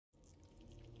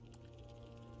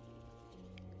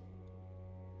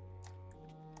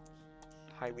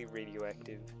highly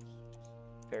radioactive,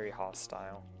 very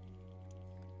hostile.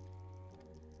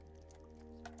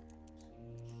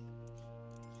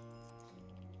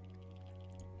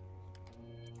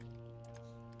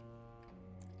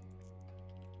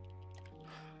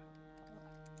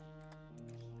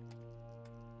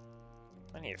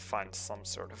 I need to find some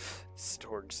sort of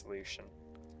storage solution.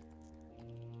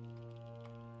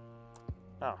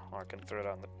 Oh, I can throw it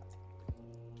on the...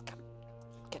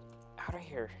 Get out of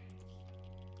here.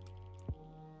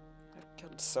 I've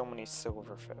killed so many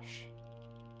silverfish.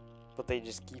 But they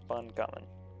just keep on coming.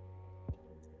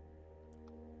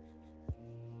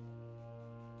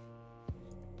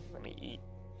 Let me eat.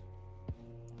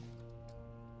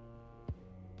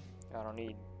 I don't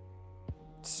need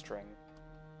string.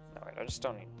 No, wait, I just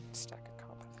don't need a stack of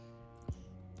compass.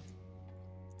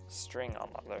 String, on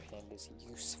the other hand, is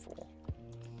useful.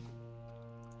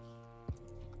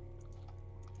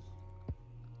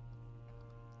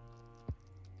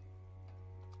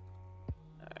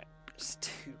 Alright, there's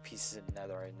 2 pieces of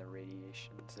netherite in the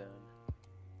radiation zone.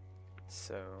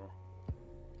 So...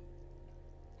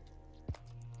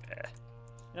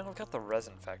 You know, I've got the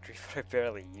resin factory, but I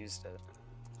barely used it.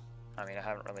 I mean, I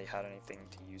haven't really had anything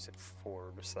to use it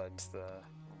for besides the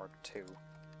Mark II.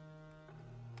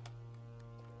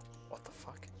 What the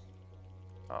fuck?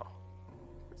 Oh.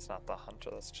 It's not the hunter,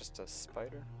 that's just a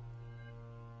spider?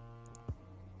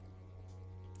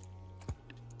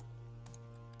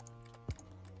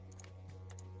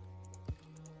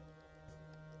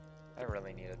 I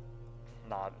really need to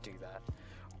not do that.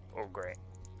 Oh, great.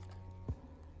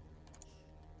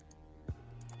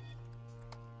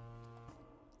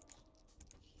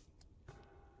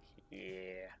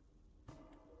 Yeah.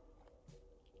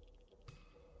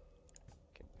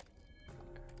 Okay.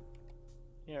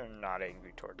 You're not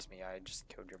angry towards me, I just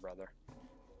killed your brother.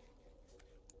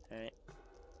 Alright.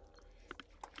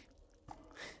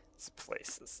 This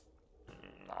place is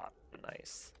not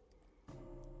nice.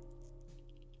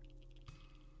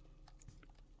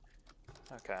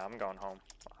 Okay, I'm going home.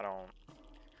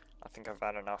 I think I've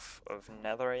had enough of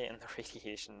netherite in the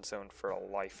radiation zone for a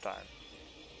lifetime.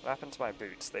 What happened to my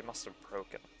boots? They must have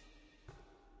broken.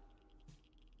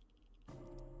 I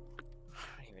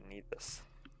don't even need this.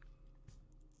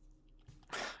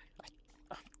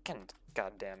 I'm getting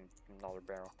goddamn another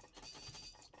barrel.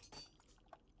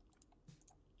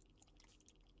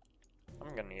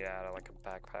 I'm gonna need to add like a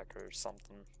backpack or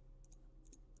something.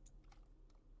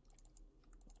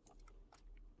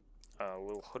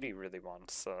 Lil Hoodie really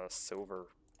wants silver,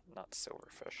 not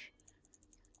silverfish.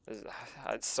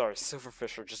 Sorry,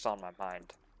 silverfish are just on my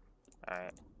mind.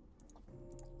 Alright.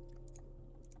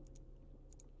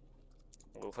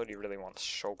 Lil Hoodie really wants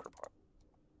shulker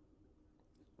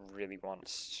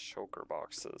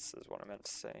boxes, is what I meant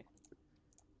to say.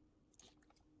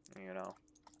 You know,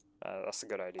 that's a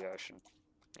good idea.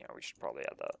 We should probably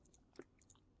add that.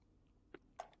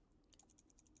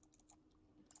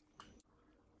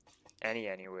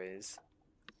 Anyways.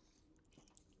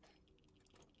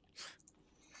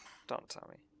 Don't tell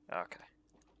me. Okay.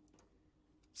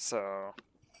 So,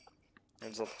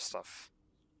 there's other stuff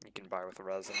you can buy with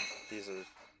resin. These are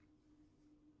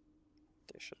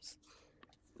dishes.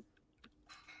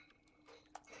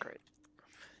 Great.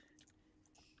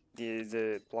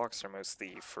 The blocks are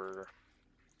mostly for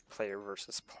player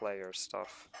versus player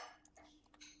stuff.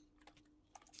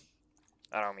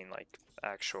 I don't mean like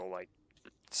actual like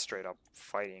straight up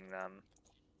fighting them.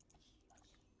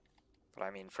 But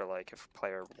I mean for like if a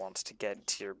player wants to get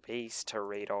to your base to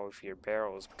raid all of your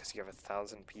barrels because you have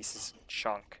 1,000 pieces of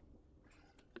junk.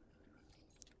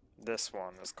 This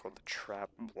one is called the trap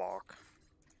block.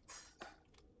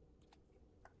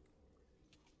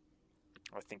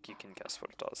 I think you can guess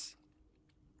what it does.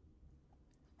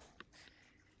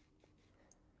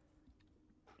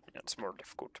 It's more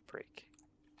difficult to break.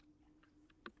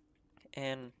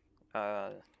 And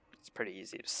it's pretty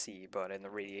easy to see, but in the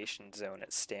radiation zone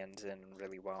it stands in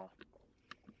really well.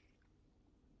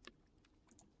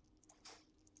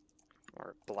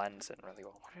 Or it blends in really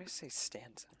well. What did I say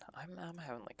stands in? I'm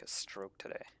having like a stroke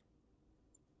today.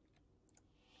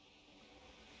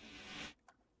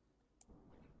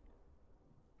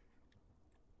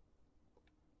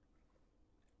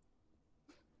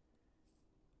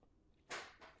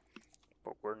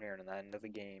 But we're nearing the end of the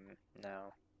game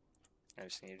now. I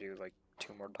just need to do like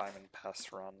 2 more diamond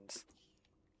pass runs.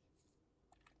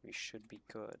 We should be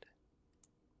good.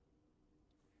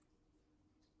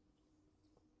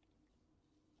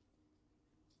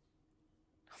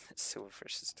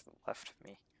 Silverfish is to the left of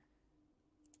me.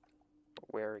 But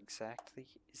where exactly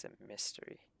is a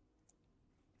mystery.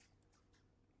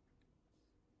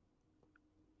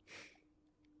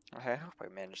 I hope I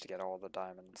managed to get all the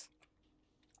diamonds.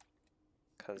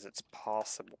 Because it's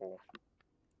possible,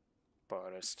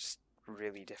 but it's just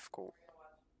really difficult.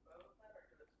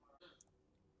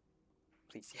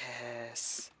 Please,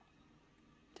 yes!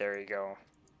 There you go.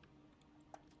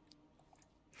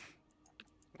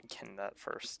 Getting that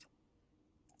first.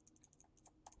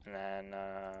 And then,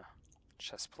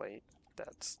 chest plate.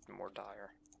 That's more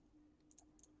dire.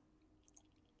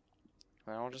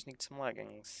 And I'll just need some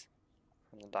leggings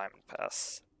from the diamond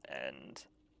pass. And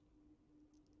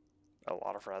a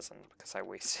lot of resin, because I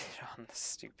wasted it on the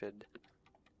stupid...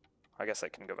 I guess I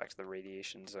can go back to the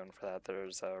radiation zone for that.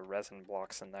 There's resin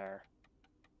blocks in there.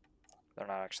 They're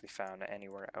not actually found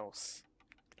anywhere else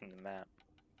in the map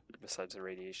besides the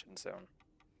radiation zone.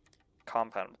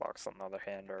 Compound blocks, on the other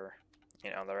hand, are, you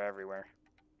know, they're everywhere.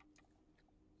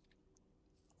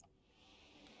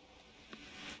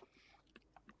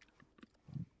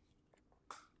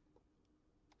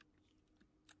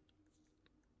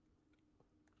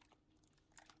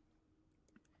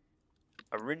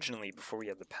 Originally, before we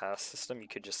had the pass system, you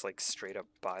could just like straight up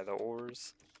buy the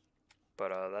ores, but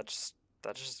that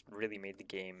just really made the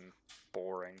game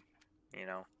boring, you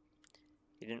know?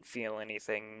 You didn't feel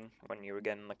anything when you were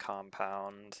getting the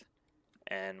compound,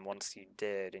 and once you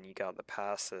did and you got the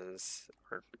passes,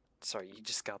 or sorry, you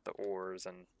just got the ores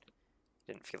and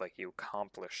didn't feel like you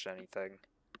accomplished anything.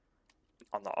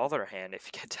 On the other hand, if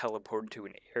you get teleported to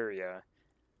an area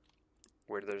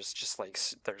where there's just like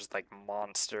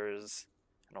monsters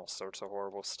and all sorts of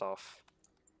horrible stuff,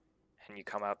 and you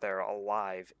come out there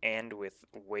alive and with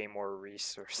way more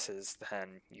resources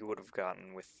than you would have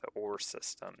gotten with the ore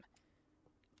system,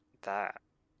 that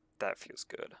feels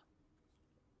good.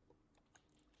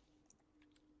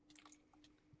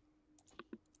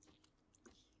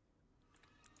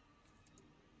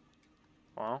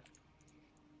 Well,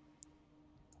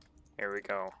 here we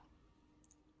go.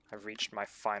 I've reached my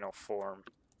final form.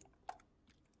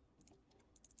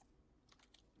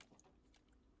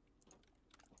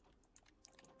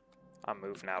 I'm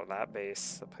moving out of that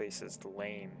base. The place is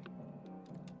lame.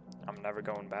 I'm never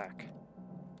going back.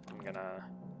 I'm gonna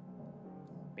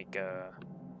make a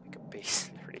base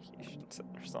in the radiation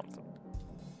center or something.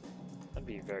 That'd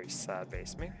be a very sad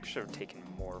base. Maybe I should have taken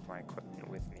more of my equipment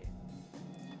with me.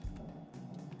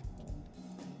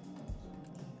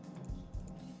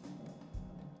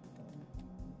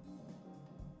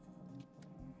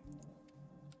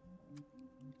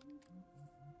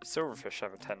 Silverfish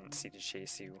have a tendency to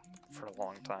chase you for a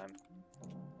long time,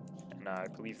 and I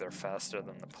believe they're faster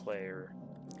than the player.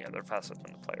 Yeah, they're faster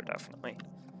than the player, definitely.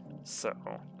 So,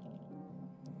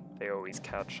 they always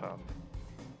catch up.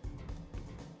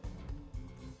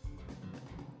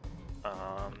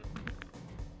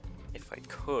 If I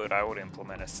could, I would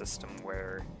implement a system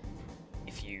where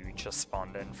if you just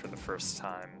spawned in for the first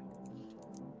time,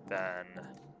 then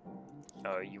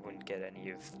you wouldn't get any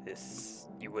of this.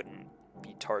 You wouldn't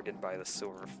be targeted by the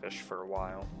silverfish for a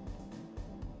while.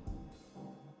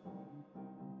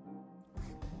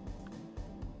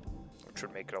 Which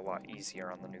would make it a lot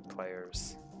easier on the new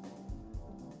players.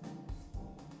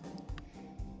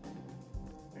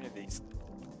 What are these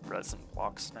resin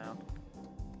blocks now?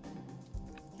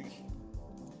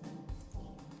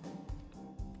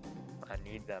 I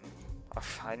need them.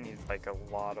 I need like a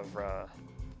lot of oh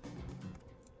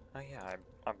yeah,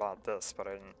 I bought this, but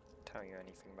I didn't tell you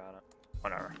anything about it.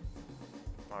 Whatever.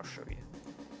 I'll show you.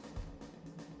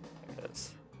 There it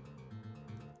is.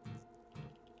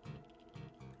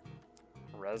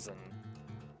 Resin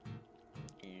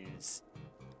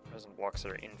blocks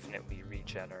are infinitely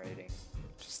regenerating,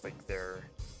 just like their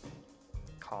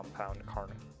compound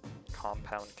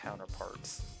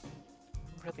counterparts.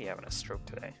 I'm really having a stroke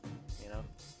today, you know?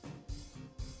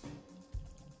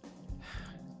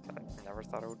 I never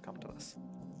thought it would come to this.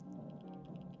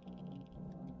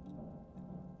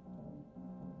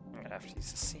 I'm gonna have to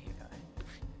use the seeing eye.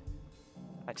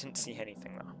 I didn't see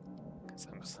anything though, because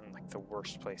I was in like the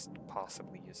worst place to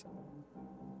possibly use it.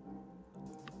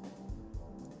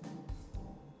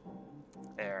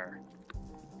 There.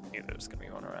 Knew there was gonna be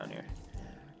one around here.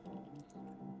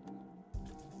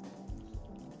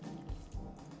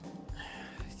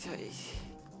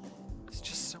 It's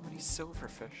just so many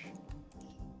silverfish.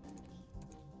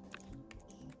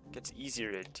 It gets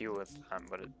easier to deal with them,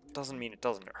 but it doesn't mean it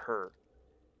doesn't hurt.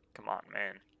 Come on,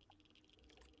 man.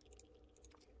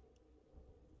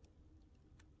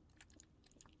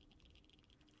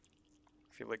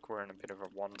 I feel like we're in a bit of a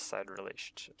one-sided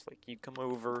relationship. It's like you come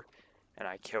over and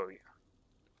I kill you.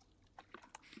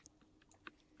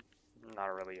 Not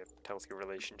really a healthy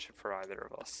relationship for either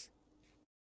of us.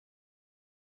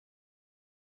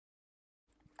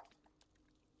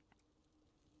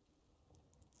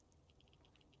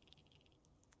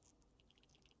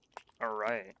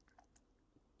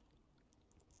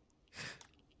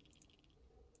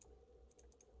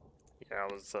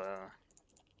 that was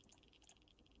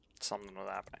something with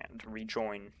that. I had to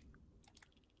rejoin,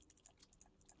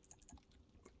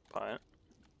 but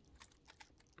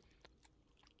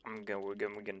we're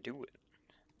gonna do it.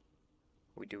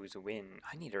 What we do is win.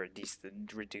 I need to reduce the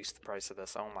price of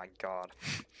this. Oh my god,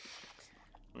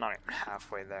 I'm not even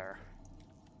halfway there.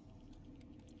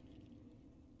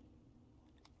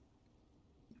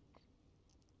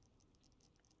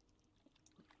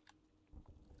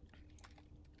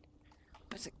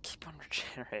 Why does it keep on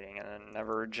regenerating and it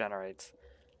never regenerates?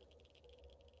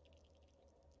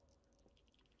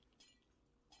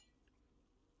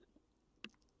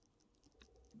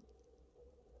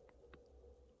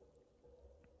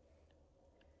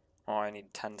 Oh, I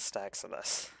need 10 stacks of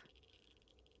this.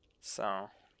 So,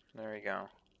 there you go.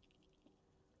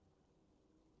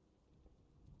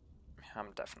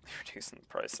 I'm definitely reducing the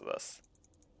price of this.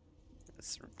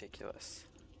 It's ridiculous.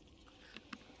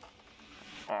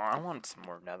 Oh, I want some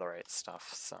more netherite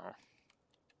stuff, so...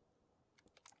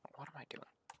 What am I doing?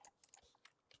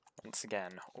 Once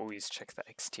again, always check the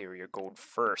exterior gold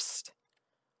first.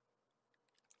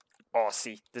 Oh,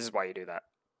 see, this is why you do that.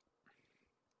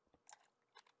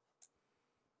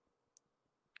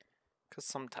 Because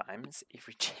sometimes it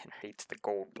regenerates the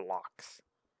gold blocks.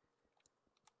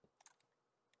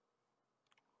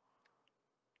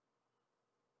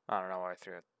 I don't know why I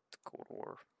threw out the gold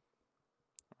ore.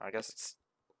 I guess it's...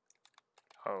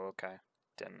 Oh, okay.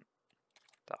 Didn't.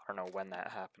 I don't know when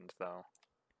that happened, though.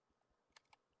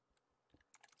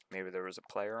 Maybe there was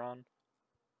a player on?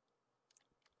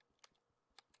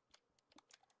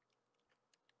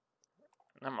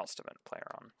 There must have been a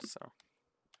player on, so...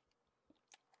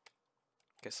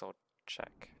 Guess I'll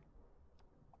check.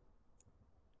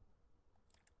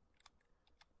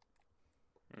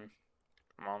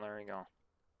 Well, there we go.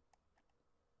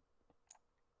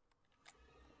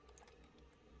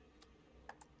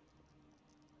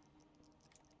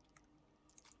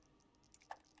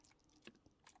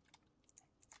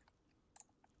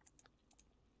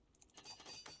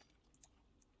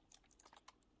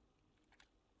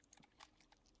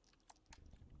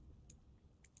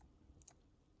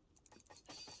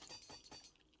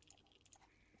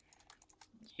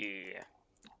 Yeah.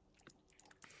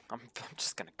 I'm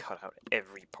just gonna cut out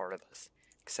every part of this,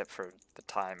 except for the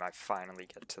time I finally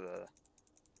get to the...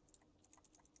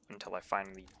 Until I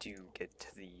finally do get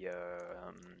to the,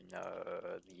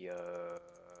 what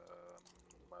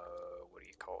do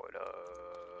you call it,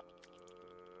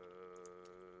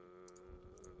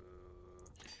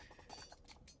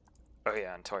 oh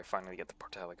yeah, until I finally get the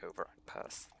Portalic Override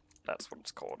Pass. That's what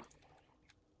it's called.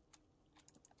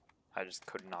 I just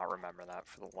could not remember that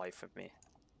for the life of me.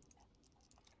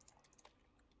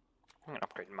 I'm gonna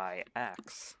upgrade my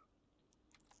axe.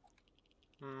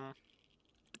 Maybe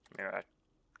a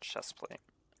chest plate.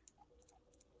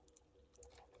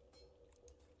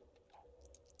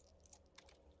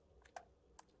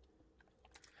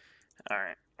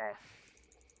 Alright, well,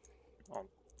 I'll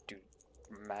do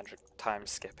magic time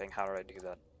skipping. How do I do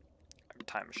that?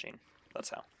 Time machine. That's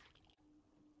how.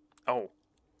 Oh.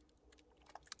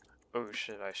 Oh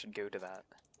shit, I should go to that.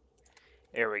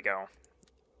 There we go.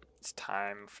 It's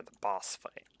time for the boss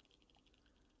fight.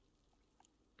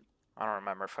 I don't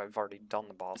remember if I've already done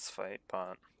the boss fight,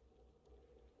 but...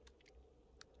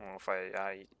 Well, if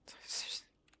I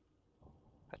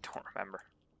don't remember.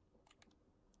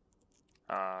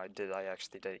 I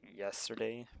actually did it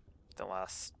yesterday, the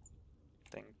last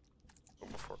thing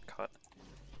before cut.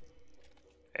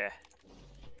 Eh.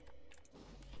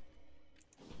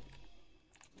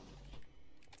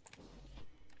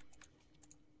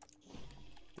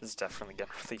 This is definitely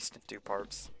getting released in 2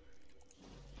 parts.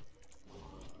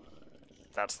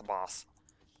 That's the boss.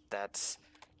 That's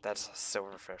a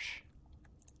silverfish.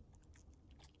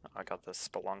 I got the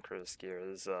Spelunker's gear.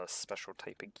 This is a special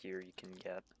type of gear you can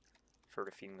get for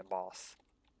defeating the boss.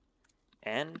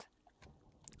 And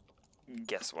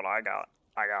guess what I got?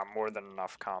 I got more than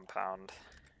enough compound.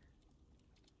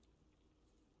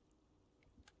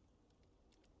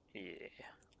 Yeah.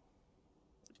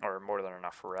 Or more than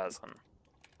enough resin.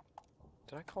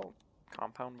 Did I call it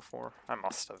compound before? I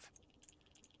must have.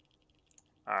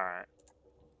 Alright.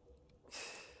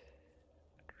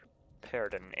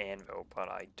 Repaired an anvil, but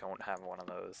I don't have one of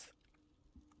those.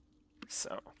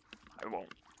 So, I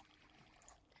won't.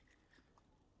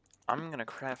 I'm gonna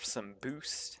craft some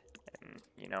boost and,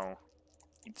 you know,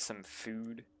 eat some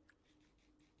food.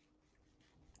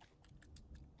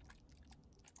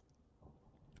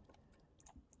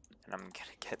 And I'm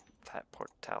gonna get that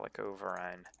Portalic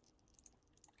Override.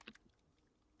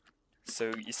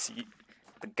 So, you see,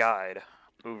 the guide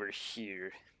over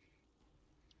here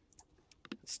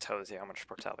This tells you how much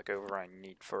Portalic Override you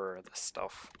need for this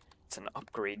stuff. It's an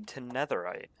upgrade to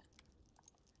Netherite.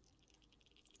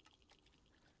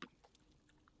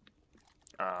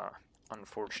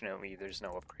 Unfortunately, there's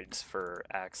no upgrades for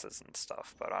axes and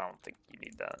stuff, but I don't think you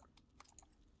need that.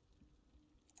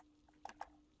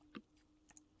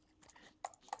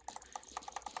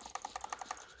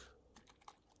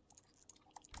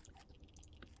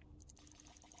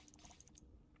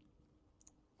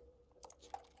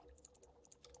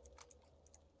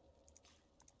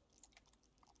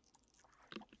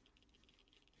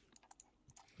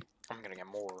 I'm gonna get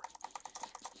more.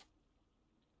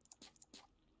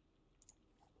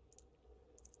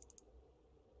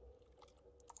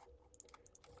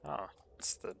 Oh,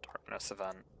 it's the darkness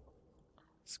event.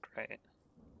 It's great.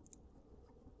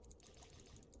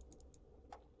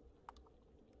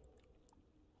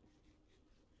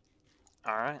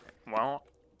 Alright, well,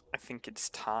 I think it's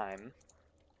time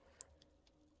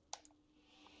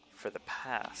for the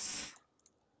pass.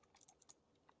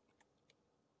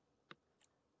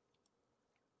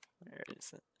 Where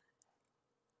is it?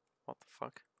 What the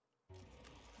fuck?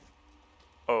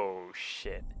 Oh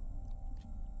shit.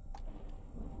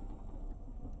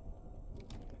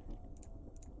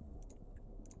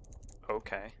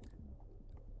 Okay.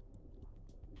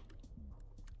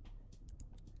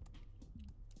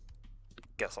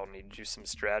 Guess I'll need to do some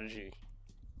strategy.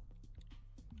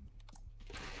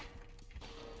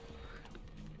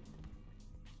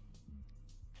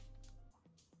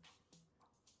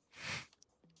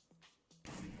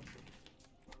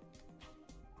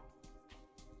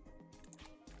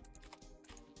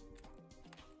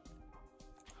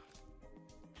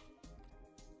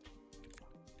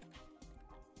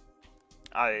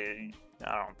 I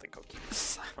don't think I'll keep this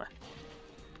silent.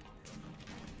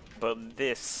 But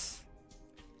this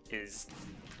is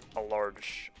a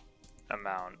large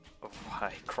amount of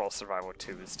why Crawl Survival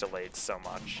 2 is delayed so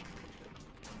much.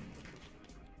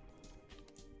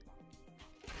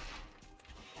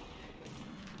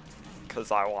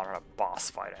 Because I wanted a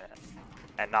boss fight in it.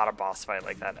 And not a boss fight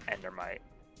like that Endermite.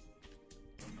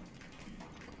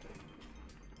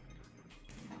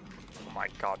 Oh my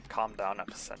god, calm down,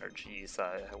 Epicenter. Jeez,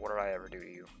 what did I ever do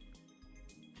to you?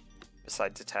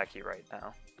 Besides attack you right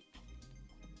now.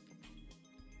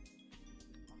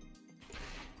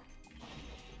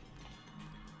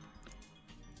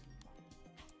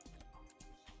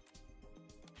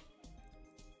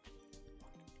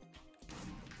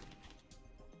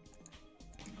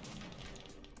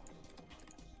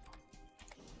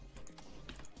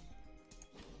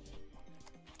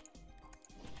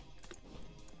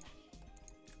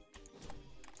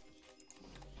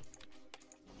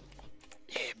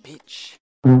 Yeah, bitch.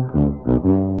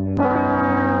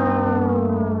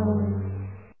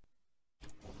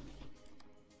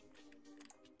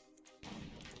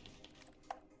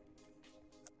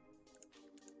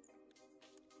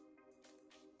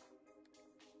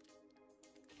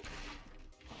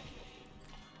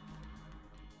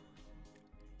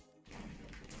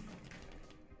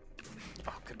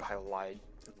 Oh, goodbye,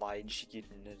 lied cheated.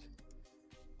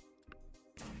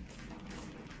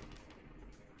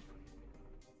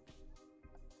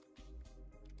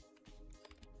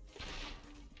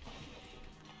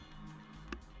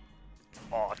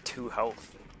 Oh, 2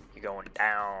 health. You're going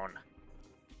down.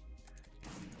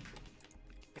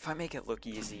 If I make it look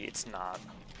easy, it's not.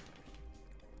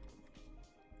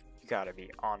 You gotta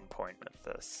be on point with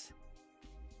this.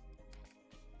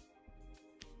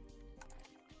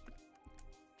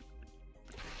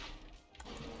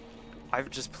 I've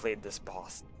just played this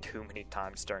boss too many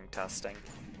times during testing,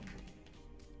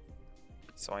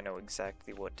 so I know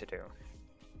exactly what to do.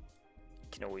 You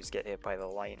can always get hit by the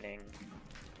lightning.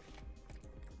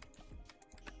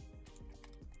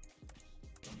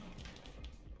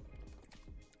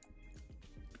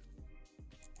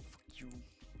 Fuck you.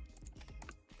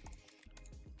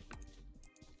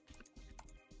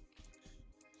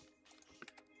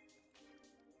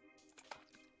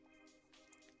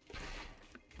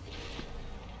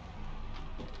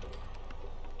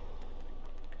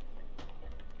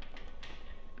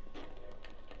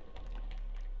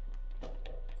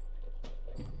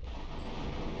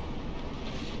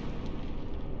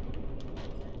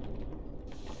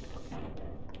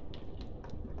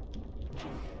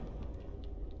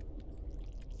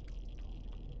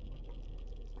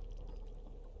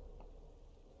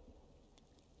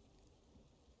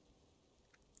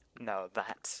 No,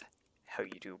 that's how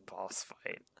you do boss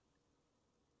fight.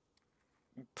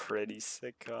 Pretty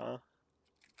sick, huh?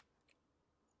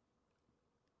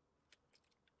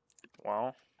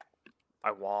 Well,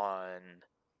 I won.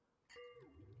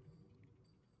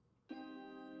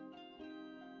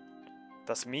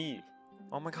 That's me.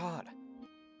 Oh my god.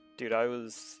 Dude, I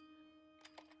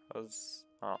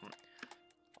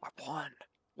won.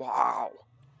 Wow.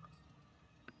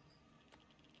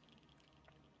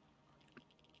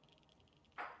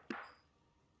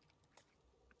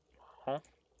 Huh?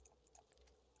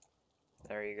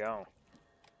 There you go.